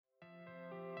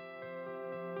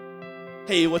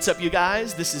Hey, what's up, you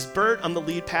guys? This is Bert. I'm the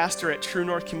lead pastor at True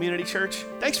North Community Church.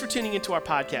 Thanks for tuning into our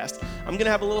podcast. I'm going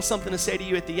to have a little something to say to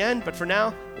you at the end, but for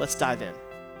now, let's dive in.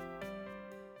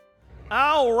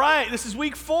 All right, this is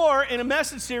week 4 in a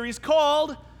message series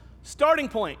called Starting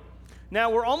Point.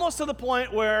 Now, we're almost to the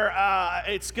point where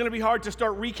it's going to be hard to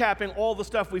start recapping all the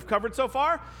stuff we've covered so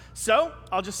far, so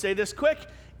I'll just say this quick.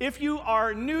 If you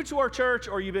are new to our church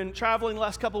or you've been traveling the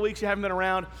last couple of weeks, you haven't been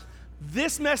around,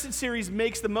 this message series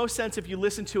makes the most sense if you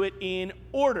listen to it in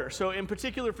order. So in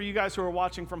particular for you guys who are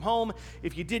watching from home,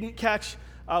 if you didn't catch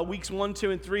weeks 1,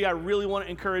 2, and 3, I really want to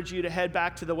encourage you to head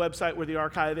back to the website where the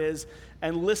archive is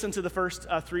and listen to the first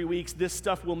 3 weeks. This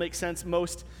stuff will make sense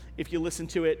most if you listen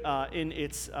to it in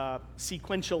its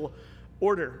sequential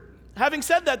order. Having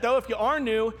said that, though, if you are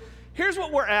new, here's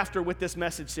what we're after with this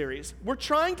message series. We're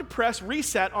trying to press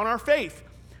reset on our faith.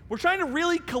 We're trying to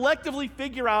really collectively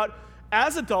figure out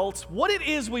as adults what it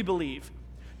is we believe.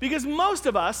 Because most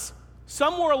of us,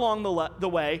 somewhere along the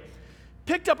way,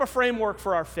 picked up a framework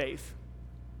for our faith.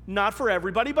 Not for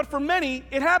everybody, but for many,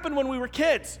 it happened when we were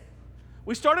kids.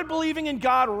 We started believing in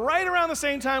God right around the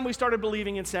same time we started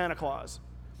believing in Santa Claus.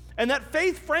 And that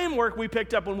faith framework we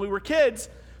picked up when we were kids,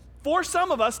 for some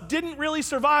of us, didn't really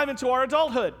survive into our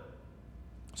adulthood.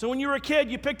 So when you were a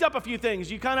kid, you picked up a few things.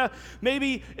 You kind of,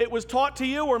 maybe it was taught to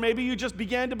you, or maybe you just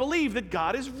began to believe that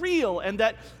God is real and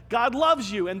that God loves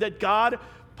you and that God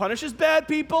punishes bad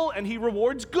people and he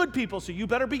rewards good people, so you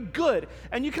better be good.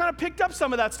 And you kind of picked up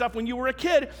some of that stuff when you were a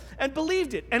kid and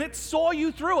believed it, and it saw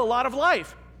you through a lot of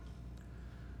life.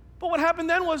 But what happened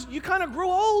then was you kind of grew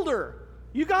older.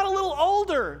 You got a little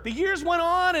older. The years went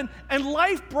on, and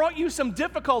life brought you some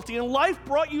difficulty, and life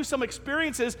brought you some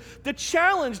experiences that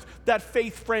challenged that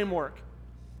faith framework.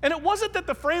 And it wasn't that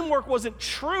the framework wasn't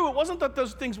true. It wasn't that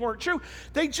those things weren't true.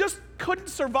 They just couldn't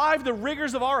survive the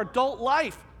rigors of our adult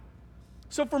life.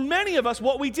 So for many of us,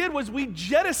 what we did was we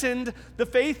jettisoned the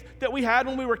faith that we had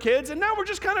when we were kids, and now we're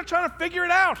just kind of trying to figure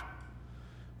it out.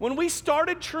 When we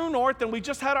started True North, and we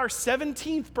just had our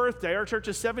 17th birthday, our church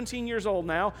is 17 years old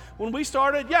now. When we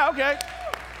started,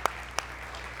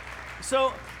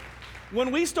 So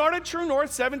when we started True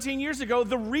North 17 years ago,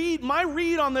 my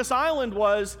read on this island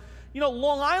was,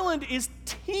 Long Island is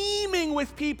teeming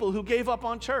with people who gave up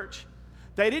on church.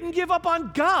 They didn't give up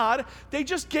on God, they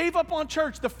just gave up on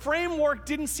church. The framework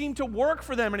didn't seem to work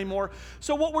for them anymore.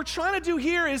 So what we're trying to do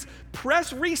here is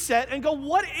press reset and go,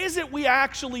 what is it we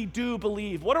actually do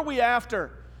believe? What are we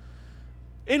after?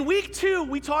 In week 2,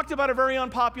 we talked about a very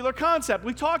unpopular concept.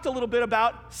 We talked a little bit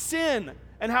about sin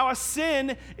and how a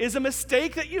sin is a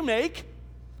mistake that you make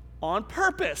on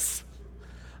purpose.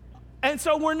 And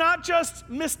so we're not just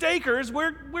mistakers,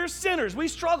 we're sinners. We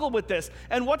struggle with this.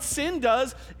 And what sin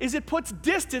does is it puts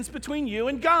distance between you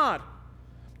and God.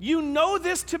 You know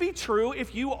this to be true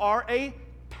if you are a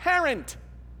parent.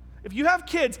 If you have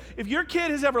kids, if your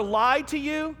kid has ever lied to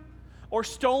you or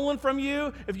stolen from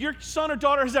you, if your son or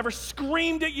daughter has ever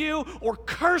screamed at you or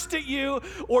cursed at you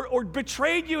or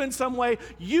betrayed you in some way,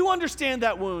 you understand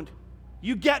that wound.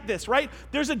 You get this, right?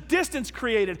 There's a distance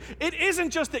created. It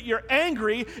isn't just that you're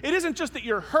angry. It isn't just that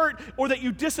you're hurt or that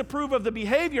you disapprove of the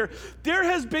behavior. There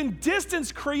has been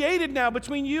distance created now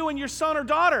between you and your son or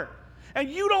daughter. And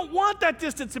you don't want that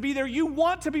distance to be there. You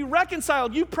want to be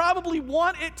reconciled. You probably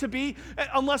want it to be,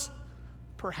 unless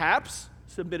perhaps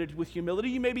submitted with humility,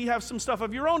 you maybe have some stuff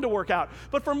of your own to work out.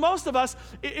 But for most of us,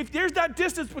 if there's that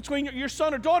distance between your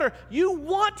son or daughter, you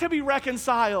want to be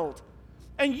reconciled.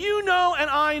 And you know and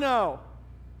I know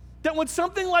that when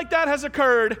something like that has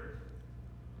occurred,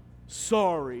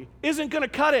 sorry isn't going to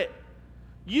cut it.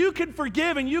 You can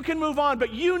forgive and you can move on,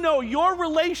 but you know your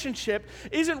relationship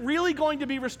isn't really going to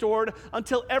be restored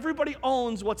until everybody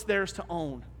owns what's theirs to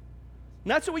own.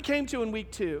 And that's what we came to in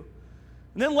week 2.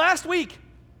 And then last week,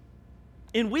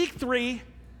 in week 3,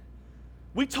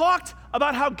 we talked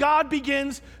about how God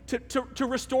begins to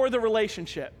restore the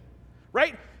relationship,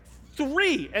 right?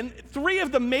 3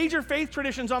 of the major faith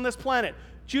traditions on this planet,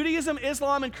 Judaism,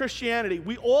 Islam, and Christianity.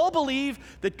 We all believe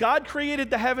that God created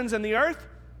the heavens and the earth.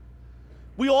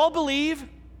 We all believe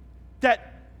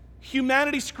that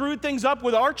humanity screwed things up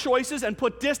with our choices and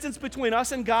put distance between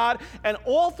us and God. And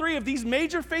all 3 of these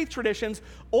major faith traditions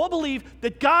all believe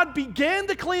that God began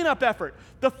the cleanup effort.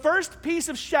 The first piece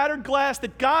of shattered glass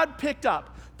that God picked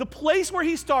up, the place where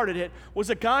he started it, was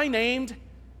a guy named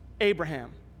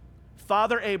Abraham.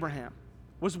 Father Abraham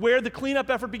was where the cleanup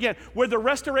effort began, where the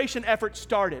restoration effort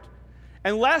started.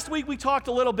 And last week we talked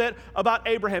a little bit about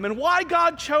Abraham and why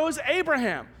God chose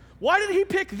Abraham. Why did he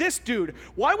pick this dude?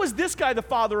 Why was this guy the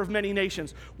father of many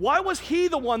nations? Why was he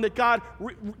the one that God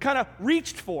kind of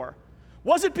reached for?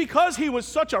 Was it because he was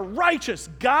such a righteous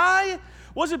guy?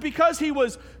 Was it because he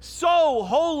was so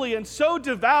holy and so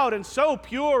devout and so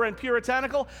pure and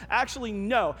puritanical? Actually,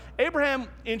 no. Abraham,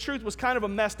 in truth, was kind of a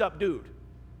messed up dude.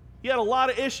 He had a lot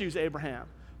of issues, Abraham.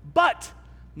 But,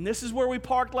 and this is where we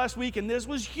parked last week, and this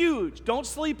was huge. Don't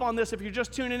sleep on this if you're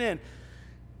just tuning in.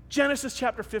 Genesis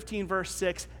chapter 15, verse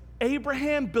 6,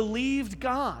 Abraham believed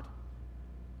God,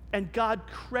 and God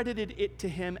credited it to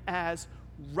him as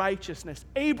righteousness.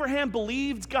 Abraham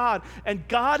believed God, and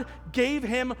God gave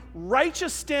him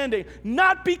righteous standing,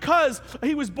 not because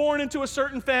he was born into a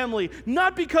certain family,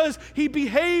 not because he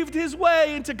behaved his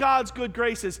way into God's good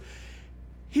graces.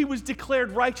 He was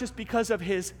declared righteous because of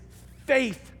his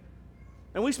faith.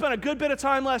 And we spent a good bit of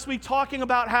time last week talking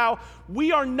about how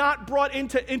we are not brought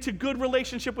into good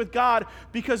relationship with God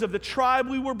because of the tribe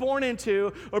we were born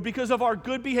into or because of our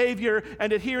good behavior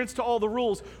and adherence to all the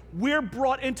rules. We're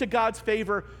brought into God's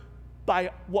favor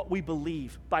by what we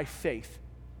believe, by faith.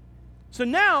 So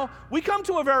now we come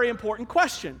to a very important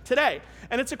question today.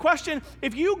 And it's a question,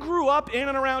 if you grew up in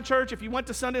and around church, if you went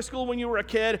to Sunday school when you were a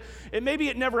kid, maybe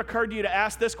it never occurred to you to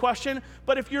ask this question,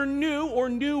 but if you're new or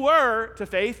newer to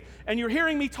faith, and you're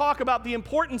hearing me talk about the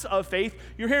importance of faith,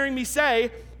 you're hearing me say,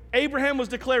 Abraham was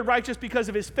declared righteous because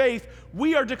of his faith,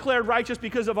 we are declared righteous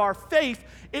because of our faith,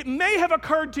 it may have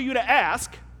occurred to you to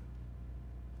ask,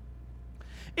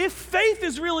 if faith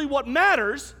is really what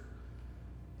matters,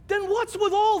 then what's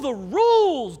with all the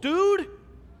rules, dude?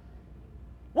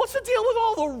 What's the deal with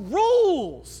all the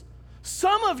rules?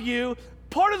 Some of you,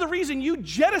 part of the reason you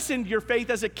jettisoned your faith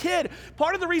as a kid,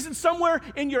 part of the reason somewhere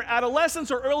in your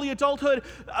adolescence or early adulthood,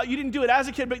 you didn't do it as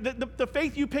a kid, but the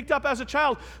faith you picked up as a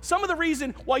child, some of the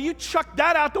reason why you chucked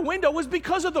that out the window was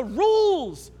because of the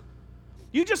rules.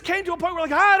 You just came to a point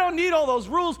where I don't need all those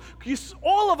rules.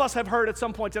 All of us have heard at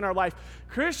some point in our life,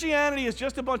 Christianity is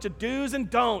just a bunch of do's and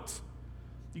don'ts.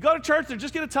 You go to church, they're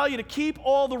just going to tell you to keep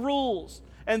all the rules.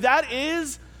 And that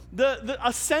is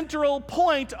a central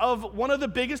point of one of the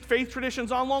biggest faith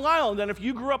traditions on Long Island. And if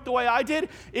you grew up the way I did,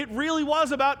 it really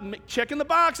was about checking the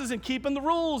boxes and keeping the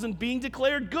rules and being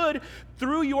declared good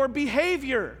through your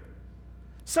behavior.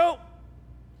 So,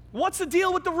 what's the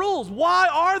deal with the rules? Why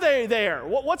are they there?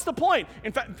 What's the point?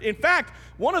 In fact,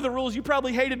 one of the rules you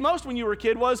probably hated most when you were a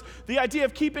kid was the idea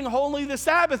of keeping holy the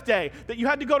Sabbath day, that you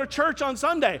had to go to church on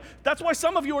Sunday. That's why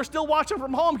some of you are still watching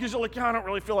from home because you're like, I don't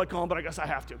really feel like going, but I guess I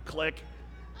have to. Click.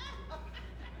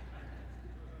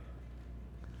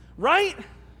 Right?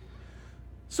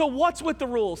 So what's with the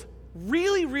rules?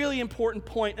 Really, really important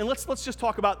point, and let's just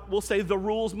talk about, we'll say the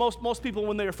rules. Most people,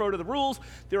 when they refer to the rules,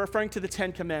 they're referring to the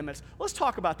Ten Commandments. Let's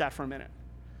talk about that for a minute.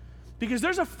 Because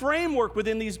there's a framework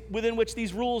within which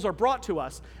these rules are brought to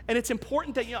us, and it's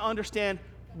important that you understand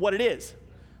what it is.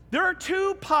 There are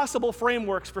two possible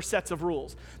frameworks for sets of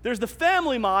rules. There's the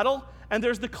family model, and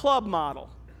there's the club model.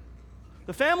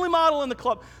 The family model and the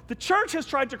club. The church has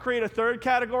tried to create a third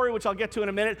category, which I'll get to in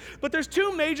a minute, but there's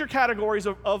two major categories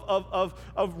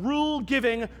of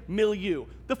rule-giving milieu.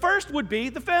 The first would be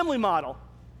the family model.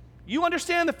 You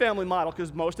understand the family model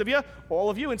because most of you, all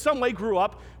of you, in some way grew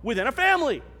up within a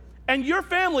family. And your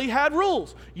family had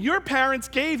rules. Your parents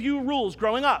gave you rules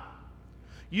growing up.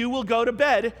 You will go to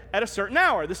bed at a certain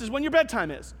hour. This is when your bedtime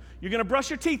is. You're going to brush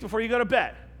your teeth before you go to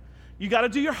bed. You got to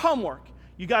do your homework.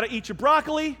 You got to eat your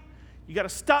broccoli. You got to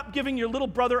stop giving your little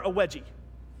brother a wedgie.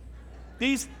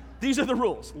 These are the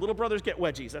rules. Little brothers get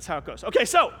wedgies. That's how it goes. Okay,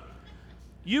 so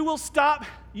you will stop.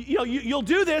 You'll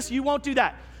do this. You won't do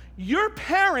that. Your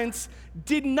parents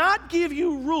did not give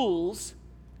you rules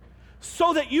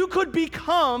so that you could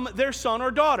become their son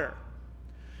or daughter.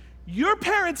 Your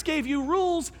parents gave you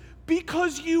rules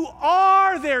because you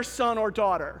are their son or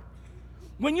daughter.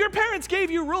 When your parents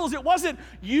gave you rules, it wasn't,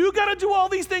 you got to do all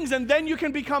these things and then you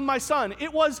can become my son.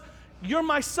 It was, you're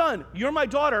my son, you're my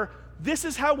daughter, this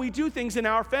is how we do things in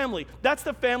our family. That's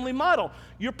the family model.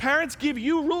 Your parents give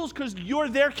you rules because you're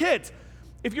their kids.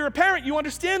 If you're a parent, you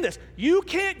understand this. You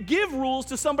can't give rules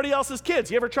to somebody else's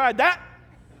kids. You ever tried that?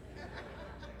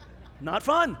 Not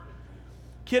fun.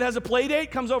 Kid has a play date,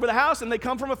 comes over the house, and they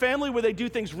come from a family where they do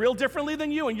things real differently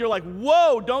than you, and you're like,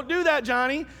 whoa, don't do that,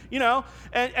 Johnny,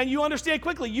 and you understand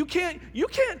quickly, you can't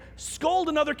scold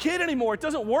another kid anymore. It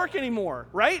doesn't work anymore,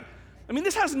 right? I mean,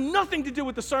 this has nothing to do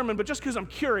with the sermon, but just because I'm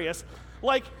curious,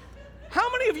 like, how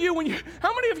many of you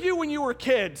when you were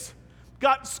kids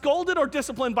got scolded or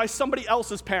disciplined by somebody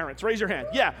else's parents? Raise your hand.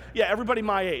 Yeah, everybody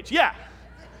my age. Yeah.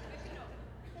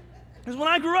 Because when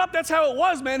I grew up, that's how it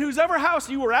was, man. Whosever house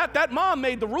you were at, that mom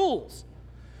made the rules.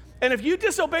 And if you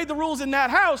disobeyed the rules in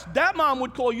that house, that mom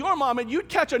would call your mom, and you'd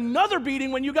catch another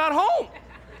beating when you got home.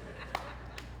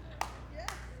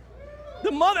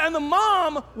 The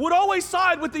mom would always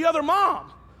side with the other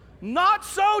mom. Not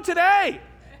so today.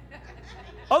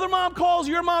 Other mom calls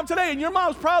your mom today, and your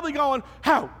mom's probably going,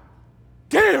 how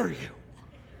dare you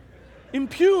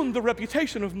impugn the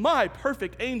reputation of my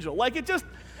perfect angel? Like it's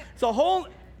a whole,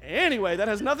 anyway, that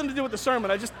has nothing to do with the sermon.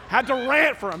 I just had to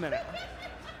rant for a minute.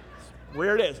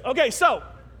 Where it is. Okay, so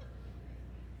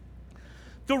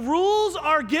the rules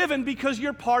are given because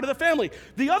you're part of the family.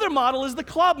 The other model is the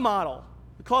club model.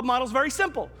 The club model is very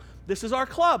simple. This is our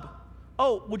club.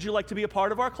 Oh, would you like to be a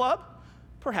part of our club?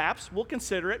 Perhaps, we'll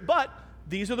consider it, but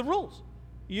these are the rules.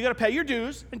 You got to pay your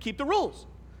dues and keep the rules.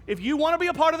 If you want to be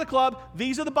a part of the club,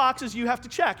 these are the boxes you have to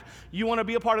check. You want to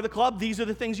be a part of the club, these are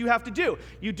the things you have to do.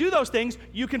 You do those things,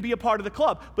 you can be a part of the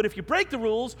club. But if you break the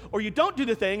rules or you don't do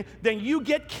the thing, then you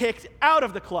get kicked out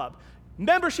of the club.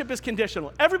 Membership is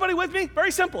conditional. Everybody with me?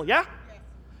 Very simple, yeah?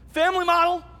 Family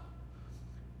model,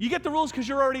 you get the rules because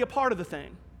you're already a part of the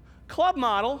thing. Club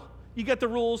model, you get the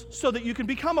rules so that you can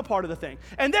become a part of the thing.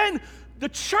 And then the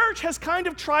church has kind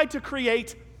of tried to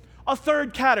create a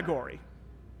third category.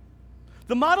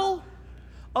 The model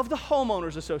of the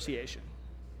homeowners association.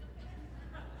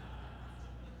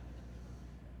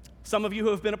 Some of you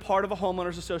who have been a part of a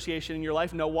homeowners association in your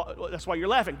life know that's why you're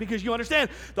laughing, because you understand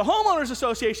the homeowners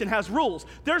association has rules.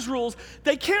 There's rules.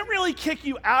 They can't really kick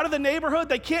you out of the neighborhood.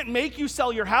 They can't make you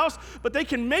sell your house, but they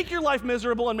can make your life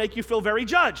miserable and make you feel very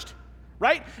judged.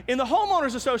 Right? In the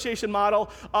homeowners association model,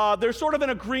 there's sort of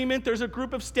an agreement. There's a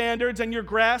group of standards, and your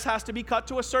grass has to be cut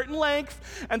to a certain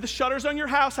length, and the shutters on your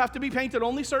house have to be painted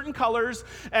only certain colors,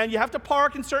 and you have to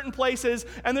park in certain places,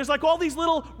 and there's like all these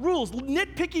little rules,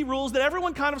 nitpicky rules that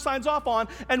everyone kind of signs off on.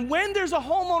 And when there's a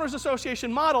homeowners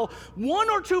association model, one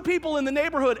or two people in the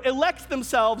neighborhood elect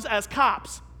themselves as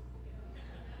cops.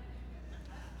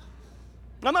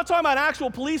 I'm not talking about actual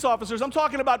police officers. I'm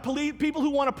talking about people who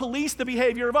want to police the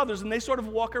behavior of others. And they sort of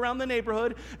walk around the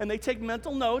neighborhood and they take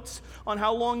mental notes on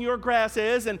how long your grass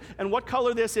is and what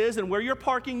color this is and where you're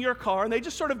parking your car. And they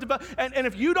just sort of develop. And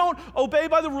if you don't obey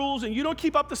by the rules and you don't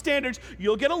keep up the standards,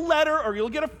 you'll get a letter or you'll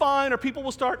get a fine or people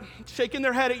will start shaking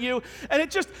their head at you. And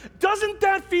it just, doesn't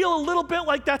that feel a little bit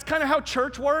like that's kind of how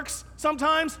church works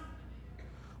sometimes?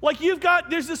 Like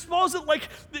there's this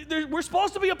we're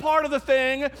supposed to be a part of the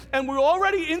thing, and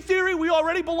in theory, we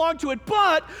already belong to it,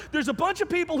 but there's a bunch of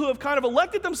people who have kind of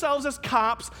elected themselves as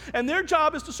cops, and their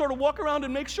job is to sort of walk around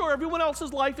and make sure everyone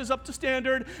else's life is up to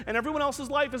standard, and everyone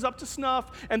else's life is up to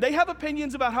snuff, and they have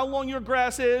opinions about how long your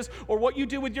grass is, or what you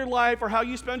do with your life, or how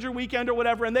you spend your weekend, or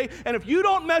whatever, and if you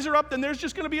don't measure up, then there's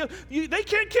just going to be they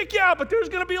can't kick you out, but there's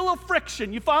going to be a little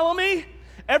friction. You follow me?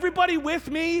 Everybody with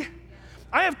me?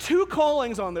 I have two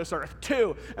callings on this earth,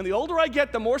 two. And the older I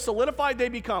get, the more solidified they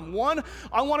become. One,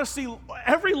 I want to see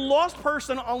every lost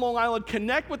person on Long Island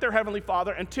connect with their Heavenly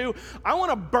Father. And two, I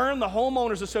want to burn the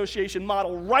homeowners association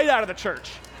model right out of the church.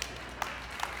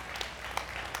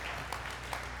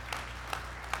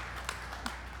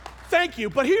 Thank you.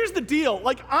 But here's the deal.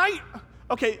 I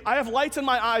have lights in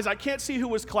my eyes. I can't see who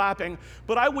was clapping,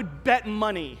 but I would bet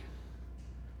money.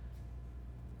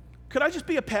 Could I just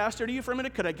be a pastor to you for a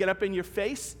minute? Could I get up in your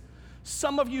face?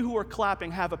 Some of you who are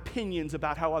clapping have opinions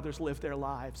about how others live their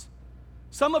lives.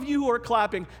 Some of you who are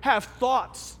clapping have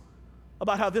thoughts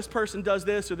about how this person does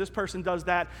this or this person does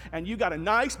that, and you got a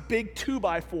nice big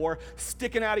 2x4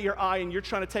 sticking out of your eye, and you're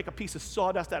trying to take a piece of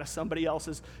sawdust out of somebody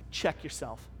else's. Check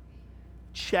yourself.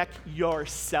 Check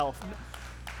yourself.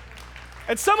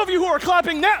 And some of you who are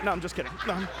clapping now, no, I'm just kidding.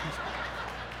 No,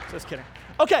 just kidding.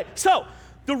 Okay, so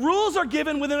the rules are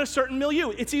given within a certain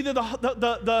milieu. It's either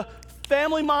the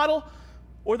family model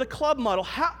or the club model.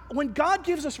 When God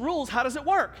gives us rules, how does it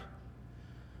work?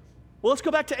 Well, let's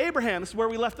go back to Abraham. This is where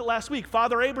we left it last week.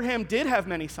 Father Abraham did have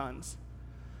many sons.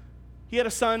 He had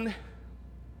a son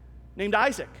named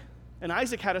Isaac, and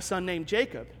Isaac had a son named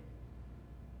Jacob.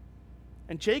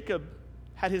 And Jacob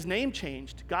had his name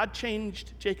changed. God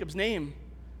changed Jacob's name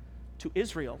to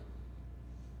Israel.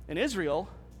 And Israel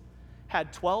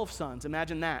had 12 sons.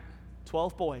 Imagine that,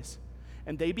 12 boys.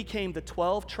 And they became the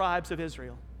 12 tribes of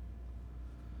Israel.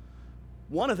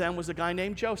 One of them was a guy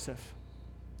named Joseph.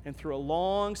 And through a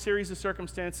long series of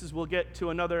circumstances we'll get to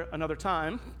another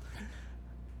time,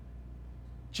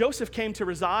 Joseph came to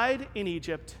reside in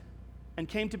Egypt and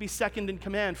came to be second in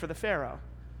command for the Pharaoh.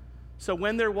 So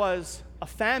when there was a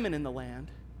famine in the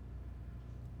land,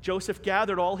 Joseph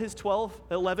gathered all his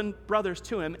 11 brothers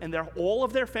to him, and all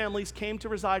of their families came to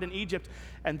reside in Egypt.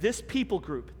 And this people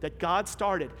group that God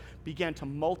started began to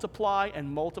multiply and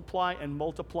multiply and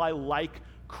multiply like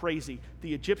crazy.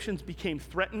 The Egyptians became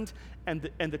threatened, and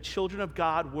the children of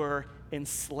God were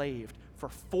enslaved. For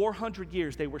 400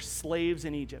 years, they were slaves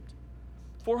in Egypt.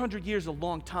 400 years is a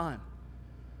long time.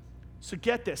 So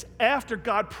get this, after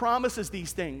God promises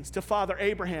these things to Father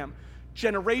Abraham,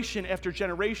 generation after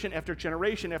generation after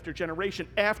generation after generation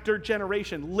after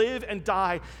generation live and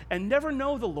die and never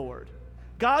know the Lord.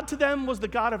 God to them was the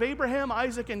God of Abraham,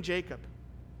 Isaac, and Jacob.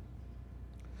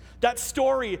 That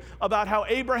story about how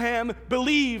Abraham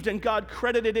believed and God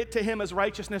credited it to him as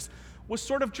righteousness was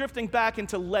sort of drifting back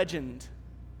into legend.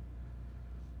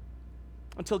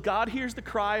 Until God hears the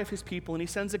cry of his people and he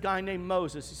sends a guy named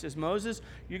Moses. He says, Moses,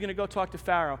 you're going to go talk to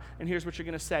Pharaoh, and here's what you're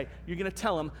going to say. You're going to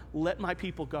tell him, let my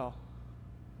people go.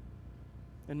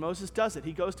 And Moses does it.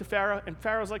 He goes to Pharaoh, and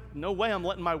Pharaoh's like, no way I'm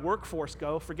letting my workforce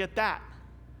go. Forget that.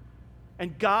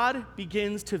 And God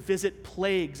begins to visit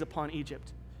plagues upon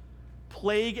Egypt.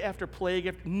 Plague after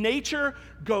plague. Nature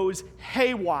goes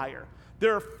haywire.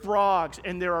 There are frogs,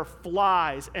 and there are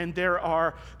flies, and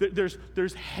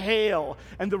there's hail,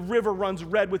 and the river runs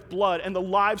red with blood, and the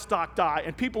livestock die,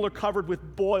 and people are covered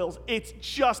with boils. It's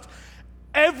just,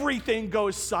 everything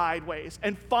goes sideways.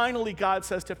 And finally, God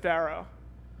says to Pharaoh,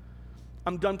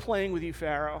 I'm done playing with you,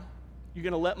 Pharaoh. You're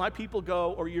going to let my people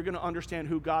go, or you're going to understand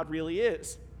who God really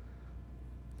is.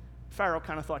 Pharaoh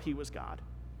kind of thought he was God.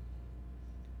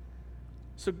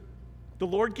 So the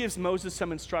Lord gives Moses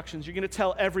some instructions. You're going to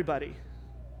tell everybody,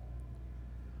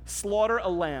 slaughter a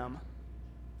lamb.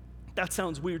 That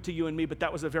sounds weird to you and me, but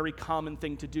that was a very common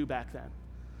thing to do back then.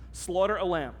 Slaughter a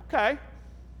lamb. Okay.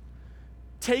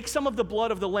 Take some of the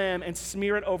blood of the lamb and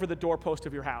smear it over the doorpost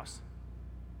of your house.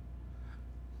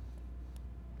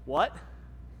 What?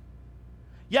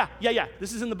 Yeah.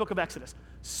 This is in the book of Exodus.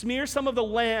 Smear some of the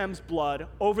lamb's blood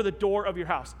over the door of your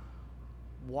house.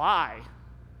 Why?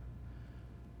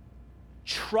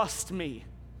 Trust me.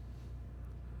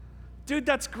 Dude,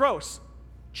 that's gross.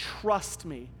 Trust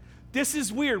me. This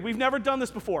is weird. We've never done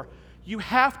this before. You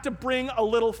have to bring a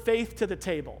little faith to the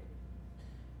table.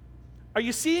 Are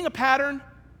you seeing a pattern?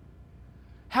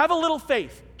 Have a little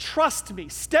faith. Trust me.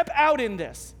 Step out in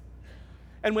this.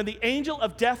 And when the angel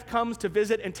of death comes to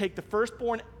visit and take the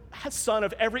firstborn son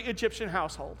of every Egyptian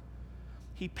household,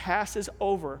 he passes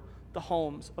over the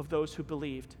homes of those who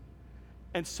believed.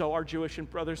 And so our Jewish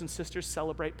brothers and sisters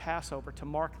celebrate Passover to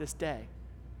mark this day.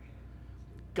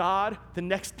 God, the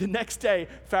next day,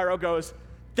 Pharaoh goes,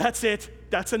 that's it,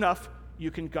 that's enough,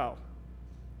 you can go.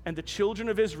 And the children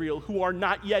of Israel, who are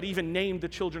not yet even named the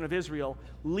children of Israel,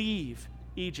 leave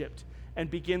Egypt and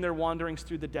begin their wanderings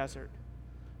through the desert.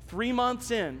 3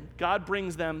 months in, God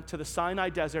brings them to the Sinai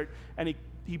desert, and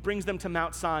he brings them to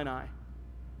Mount Sinai.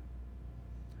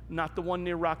 Not the one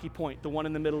near Rocky Point, the one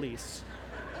in the Middle East.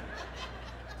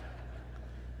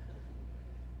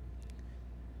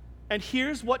 And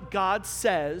here's what God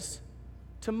says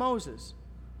to Moses.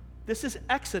 This is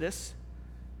Exodus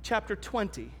chapter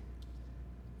 20,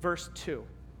 verse 2.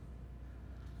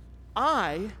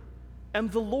 I am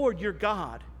the Lord your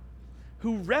God,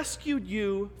 who rescued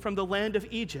you from the land of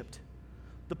Egypt,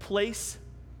 the place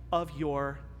of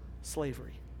your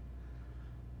slavery.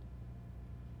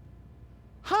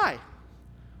 Hi,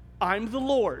 I'm the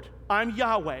Lord. I'm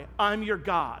Yahweh. I'm your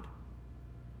God.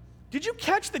 Did you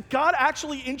catch that God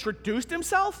actually introduced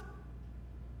himself?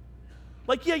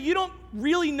 Like, yeah, you don't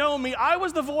really know me. I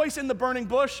was the voice in the burning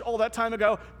bush all that time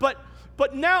ago, but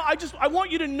now I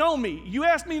want you to know me. You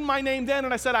asked me my name then,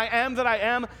 and I said, I am that I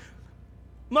am.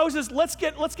 Moses, let's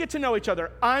get to know each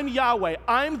other. I'm Yahweh.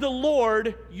 I'm the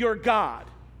Lord your God.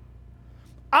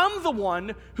 I'm the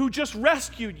one who just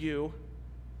rescued you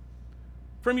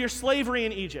from your slavery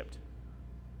in Egypt.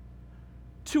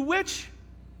 To which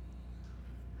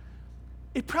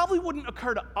it probably wouldn't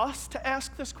occur to us to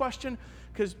ask this question,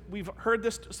 because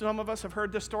some of us have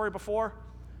heard this story before.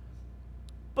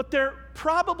 But there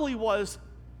probably was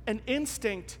an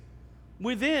instinct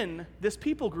within this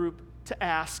people group to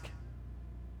ask,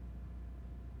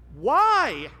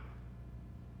 why?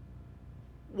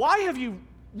 Why have you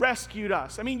rescued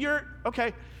us? I mean, you're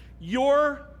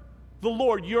the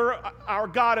Lord, you're our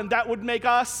God, and that would make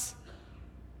us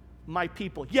my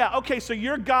people. Yeah, okay, so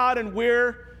you're God and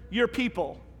we're your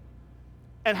people.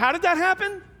 And how did that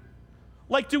happen?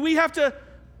 Like, do we have to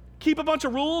keep a bunch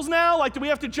of rules now? Like, do we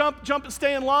have to jump and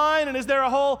stay in line? And is there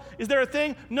a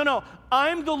thing? No.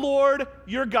 I'm the Lord,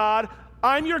 your God.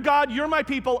 I'm your God, you're my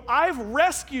people. I've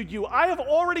rescued you. I have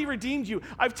already redeemed you.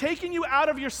 I've taken you out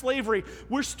of your slavery.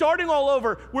 We're starting all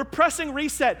over. We're pressing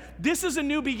reset. This is a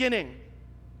new beginning.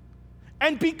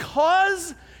 And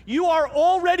because you are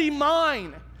already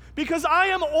mine, because I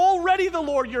am already the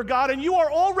Lord your God, and you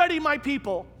are already my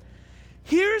people,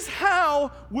 here's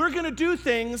how we're going to do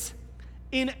things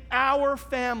in our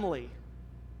family.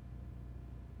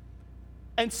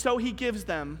 And so he gives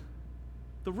them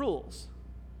the rules.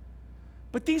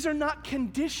 But these are not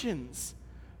conditions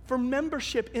for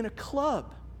membership in a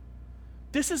club.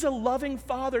 This is a loving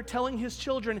father telling his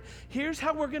children, here's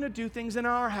how we're going to do things in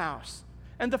our house.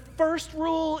 And the first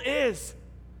rule is,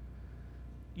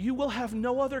 you will have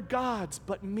no other gods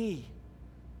but me.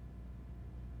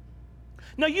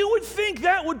 Now you would think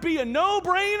that would be a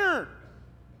no-brainer.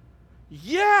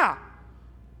 Yeah,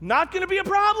 not going to be a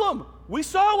problem. We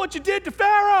saw what you did to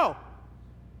Pharaoh.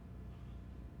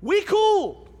 We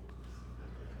cool.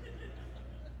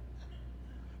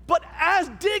 But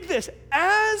dig this,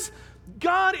 as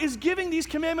God is giving these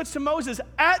commandments to Moses,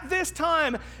 at this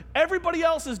time, everybody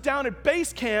else is down at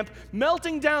base camp,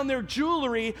 melting down their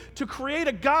jewelry to create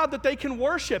a God that they can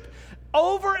worship.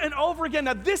 Over and over again,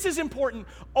 now this is important,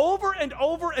 over and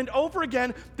over and over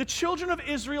again, the children of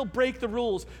Israel break the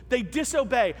rules. They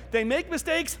disobey. They make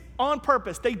mistakes on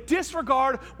purpose. They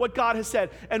disregard what God has said.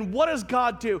 And what does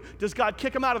God do? Does God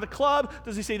kick them out of the club?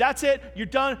 Does he say, that's it, you're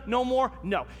done, no more?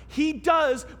 No. He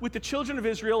does with the children of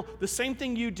Israel the same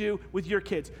thing you do with your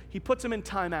kids. He puts them in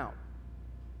timeout.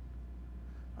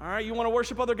 All right, you want to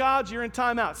worship other gods? You're in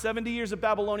timeout. 70 years of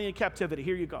Babylonian captivity.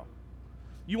 Here you go.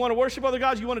 You want to worship other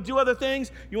gods? You want to do other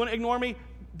things? You want to ignore me?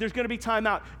 There's going to be time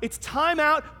out. It's time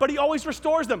out, but he always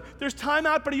restores them. There's time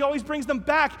out, but he always brings them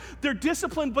back. They're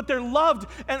disciplined, but they're loved.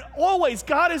 And always,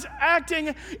 God is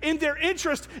acting in their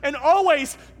interest. And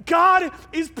always, God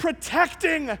is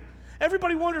protecting.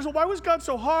 Everybody wonders, well, why was God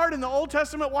so hard in the Old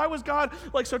Testament? Why was God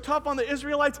like so tough on the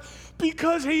Israelites?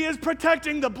 Because he is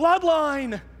protecting the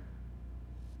bloodline.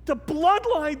 The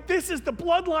bloodline, this is the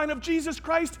bloodline of Jesus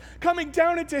Christ coming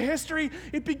down into history.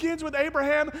 It begins with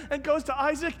Abraham and goes to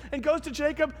Isaac and goes to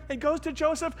Jacob and goes to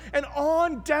Joseph and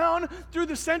on down through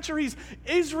the centuries.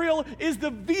 Israel is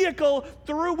the vehicle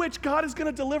through which God is going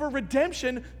to deliver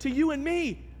redemption to you and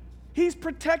me. He's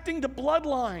protecting the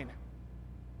bloodline.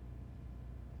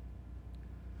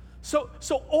 So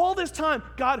all this time,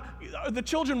 the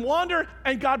children wander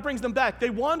and God brings them back. They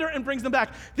wander and brings them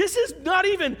back. This is not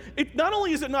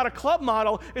only is it not a club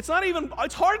model, it's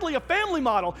hardly a family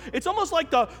model. It's almost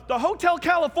like the Hotel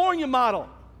California model.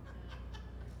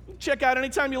 Check out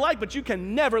anytime you like, but you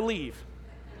can never leave.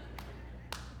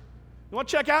 You want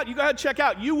to check out? You go ahead and check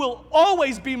out. You will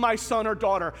always be my son or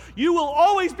daughter. You will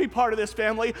always be part of this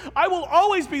family. I will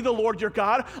always be the Lord your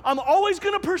God. I'm always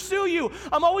going to pursue you.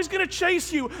 I'm always going to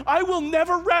chase you. I will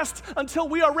never rest until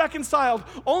we are reconciled.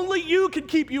 Only you can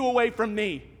keep you away from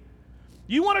me.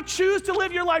 You want to choose to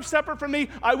live your life separate from me?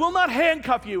 I will not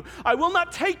handcuff you. I will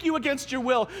not take you against your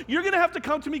will. You're going to have to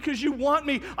come to me because you want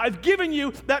me. I've given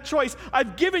you that choice.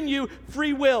 I've given you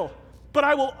free will. But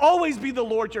I will always be the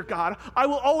Lord your God. I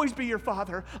will always be your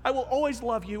father. I will always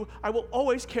love you. I will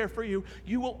always care for you.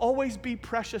 You will always be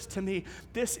precious to me.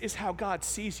 This is how God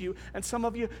sees you. And some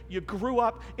of you grew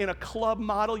up in a club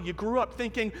model. You grew up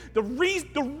thinking the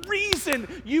reason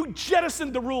you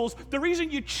jettisoned the rules, the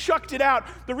reason you chucked it out,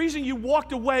 the reason you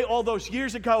walked away all those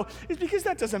years ago is because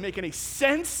that doesn't make any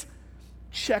sense.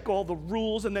 Check all the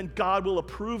rules and then God will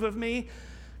approve of me.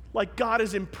 Like God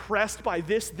is impressed by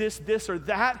this, or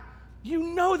that.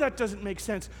 You know that doesn't make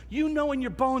sense. You know in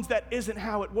your bones that isn't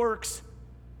how it works.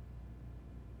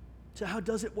 So how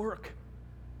does it work?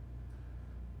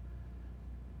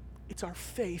 It's our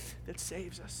faith that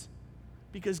saves us.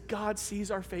 Because God sees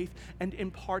our faith and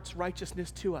imparts righteousness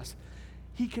to us.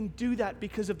 He can do that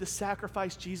because of the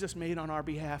sacrifice Jesus made on our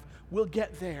behalf. We'll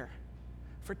get there.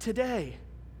 For today,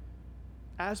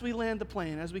 as we land the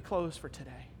plane, as we close for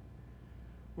today,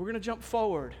 we're going to jump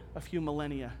forward a few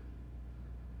millennia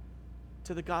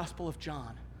to the Gospel of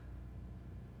John.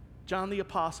 John the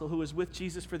Apostle, who was with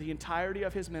Jesus for the entirety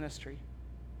of his ministry,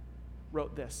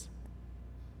 wrote this.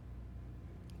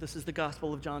 This is the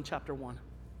Gospel of John, chapter 1.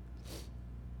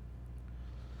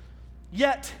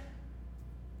 Yet,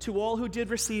 to all who did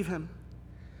receive him,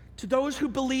 to those who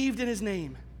believed in his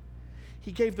name,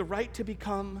 he gave the right to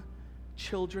become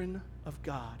children of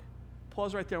God.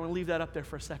 Pause right there. I want to leave that up there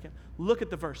for a second. Look at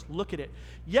the verse. Look at it.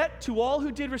 Yet, to all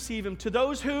who did receive him, to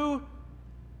those who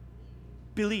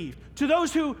believed. To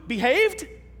those who behaved?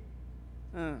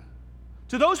 To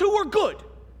those who were good?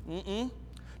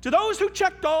 To those who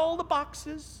checked all the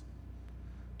boxes?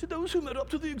 To those who met up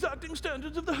to the exacting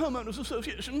standards of the Homeowners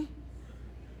Association?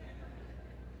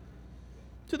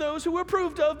 To those who were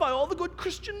approved of by all the good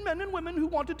Christian men and women who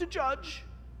wanted to judge?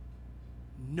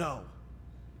 No.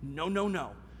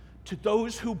 To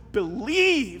those who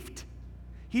believed.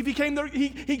 He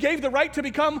gave the right to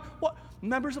become what?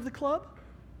 Members of the club?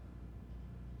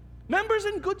 Members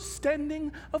in good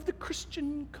standing of the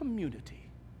Christian community.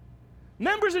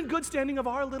 Members in good standing of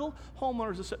our little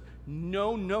homeowners association.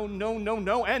 No,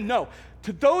 and no.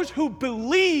 To those who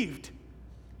believed,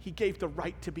 He gave the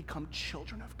right to become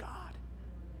children of God.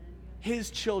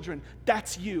 His children,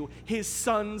 that's you, his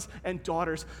sons and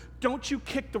daughters. Don't you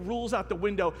kick the rules out the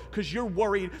window because you're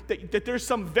worried that there's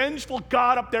some vengeful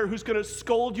God up there who's going to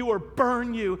scold you or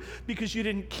burn you because you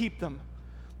didn't keep them.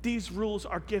 These rules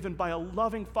are given by a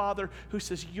loving Father who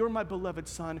says, you're my beloved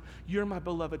son, you're my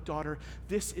beloved daughter.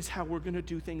 This is how we're going to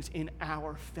do things in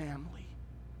our family.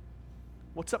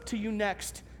 What's up to you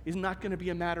next is not going to be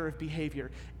a matter of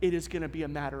behavior. It is going to be a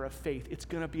matter of faith. It's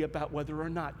going to be about whether or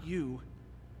not you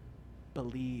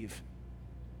believe.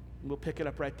 And we'll pick it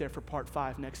up right there for part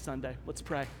 5 next Sunday. Let's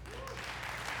pray.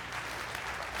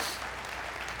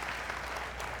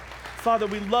 Father,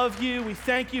 we love you. We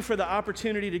thank you for the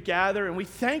opportunity to gather, and we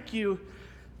thank you.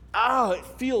 It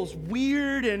feels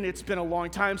weird, and it's been a long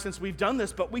time since we've done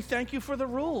this, but we thank you for the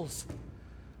rules.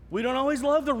 We don't always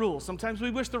love the rules. Sometimes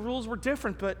we wish the rules were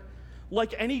different, but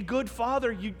like any good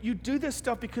father, you do this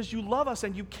stuff because you love us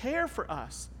and you care for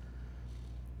us.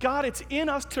 God, it's in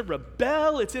us to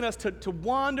rebel. It's in us to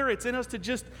wander. It's in us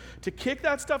to kick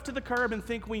that stuff to the curb and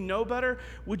think we know better.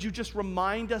 Would you just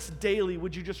remind us daily?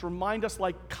 Would you just remind us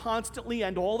like constantly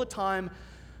and all the time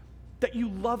that you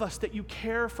love us, that you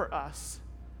care for us,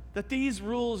 that these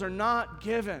rules are not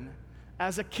given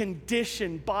as a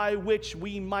condition by which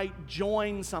we might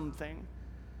join something,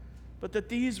 but that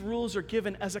these rules are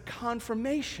given as a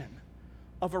confirmation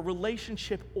of a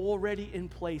relationship already in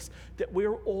place, that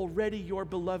we're already your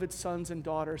beloved sons and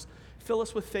daughters. Fill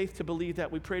us with faith to believe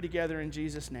that. We pray together in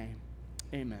Jesus' name.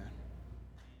 Amen.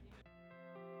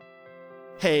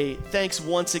 Hey, thanks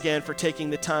once again for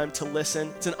taking the time to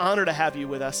listen. It's an honor to have you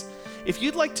with us. If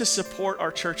you'd like to support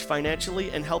our church financially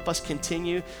and help us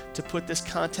continue to put this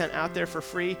content out there for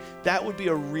free, that would be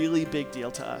a really big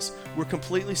deal to us. We're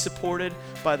completely supported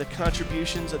by the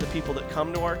contributions of the people that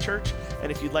come to our church.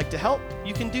 And if you'd like to help,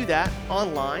 you can do that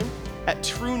online at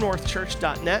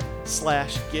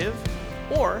truenorthchurch.net/give,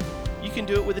 or you can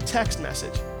do it with a text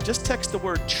message. Just text the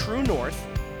word True North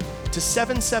to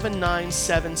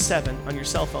 77977 on your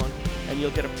cell phone, and you'll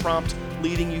get a prompt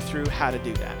leading you through how to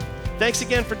do that. Thanks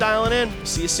again for dialing in.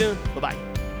 See you soon. Bye-bye.